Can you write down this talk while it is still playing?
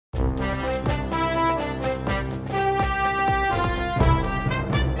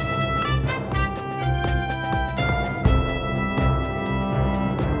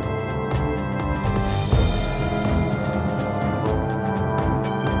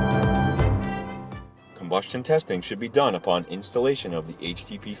Combustion testing should be done upon installation of the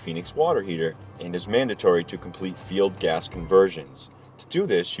HTP Phoenix water heater and is mandatory to complete field gas conversions. To do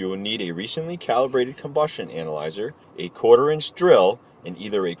this, you will need a recently calibrated combustion analyzer, a 1/4-inch drill, and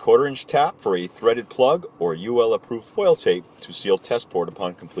either a 1/4-inch tap for a threaded plug or UL-approved foil tape to seal test port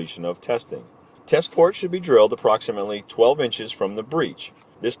upon completion of testing. Test port should be drilled approximately 12 inches from the breech.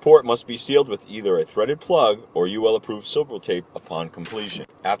 This port must be sealed with either a threaded plug or UL-approved silver tape upon completion.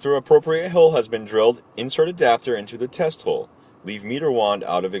 After appropriate hole has been drilled, insert adapter into the test hole. Leave meter wand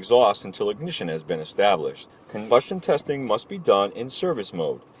out of exhaust until ignition has been established. Combustion testing must be done in service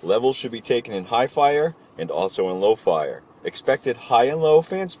mode. Levels should be taken in high fire and also in low fire. Expected high and low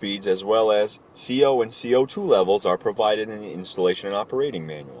fan speeds as well as CO and CO2 levels are provided in the installation and operating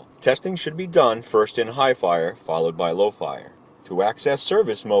manual. Testing should be done first in high fire, followed by low fire. To access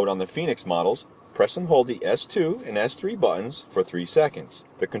service mode on the Phoenix models, press and hold the S2 and S3 buttons for 3 seconds.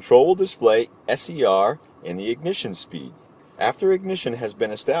 The control will display SER and the ignition speed. After ignition has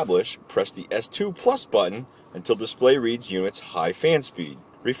been established, press the S2 plus button until display reads units high fan speed.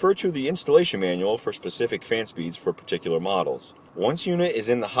 Refer to the installation manual for specific fan speeds for particular models. Once unit is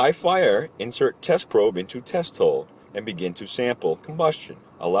in the high fire, insert test probe into test hole and begin to sample combustion.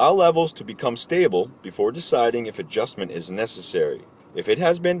 Allow levels to become stable before deciding if adjustment is necessary. If it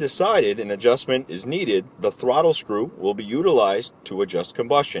has been decided an adjustment is needed, the throttle screw will be utilized to adjust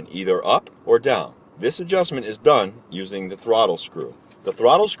combustion, either up or down. This adjustment is done using the throttle screw. The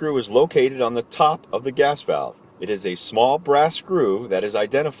throttle screw is located on the top of the gas valve. It is a small brass screw that is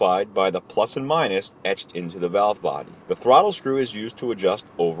identified by the plus and minus etched into the valve body. The throttle screw is used to adjust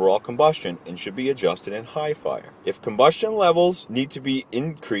overall combustion and should be adjusted in high fire. If combustion levels need to be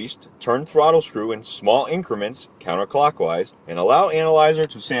increased, turn throttle screw in small increments counterclockwise and allow analyzer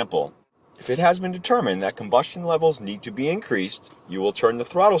to sample. If it has been determined that combustion levels need to be increased, you will turn the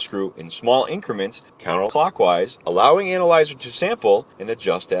throttle screw in small increments counterclockwise, allowing analyzer to sample and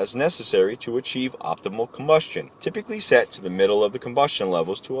adjust as necessary to achieve optimal combustion, typically set to the middle of the combustion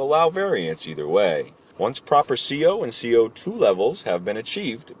levels to allow variance either way. Once proper CO and CO2 levels have been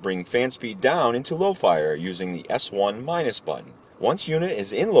achieved, bring fan speed down into low fire using the S1 minus button. Once unit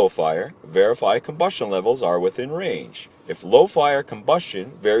is in low fire, verify combustion levels are within range. If low fire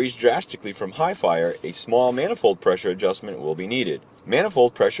combustion varies drastically from high fire, a small manifold pressure adjustment will be needed.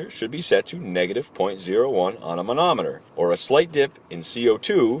 Manifold pressure should be set to -0.01 on a manometer, or a slight dip in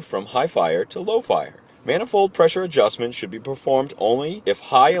CO2 from high fire to low fire. Manifold pressure adjustment should be performed only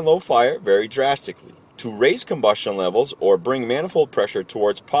if high and low fire vary drastically. To raise combustion levels or bring manifold pressure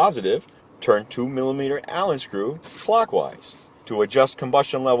towards positive, turn 2mm Allen screw clockwise. To adjust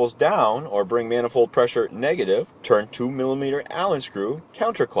combustion levels down or bring manifold pressure negative, turn 2mm Allen screw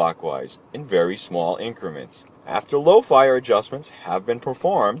counterclockwise in very small increments. After low fire adjustments have been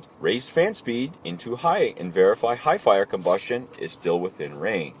performed, raise fan speed into high and verify high fire combustion is still within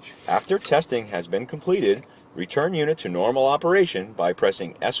range. After testing has been completed, return unit to normal operation by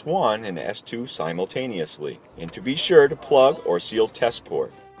pressing S1 and S2 simultaneously, and to be sure to plug or seal test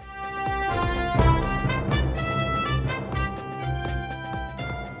port.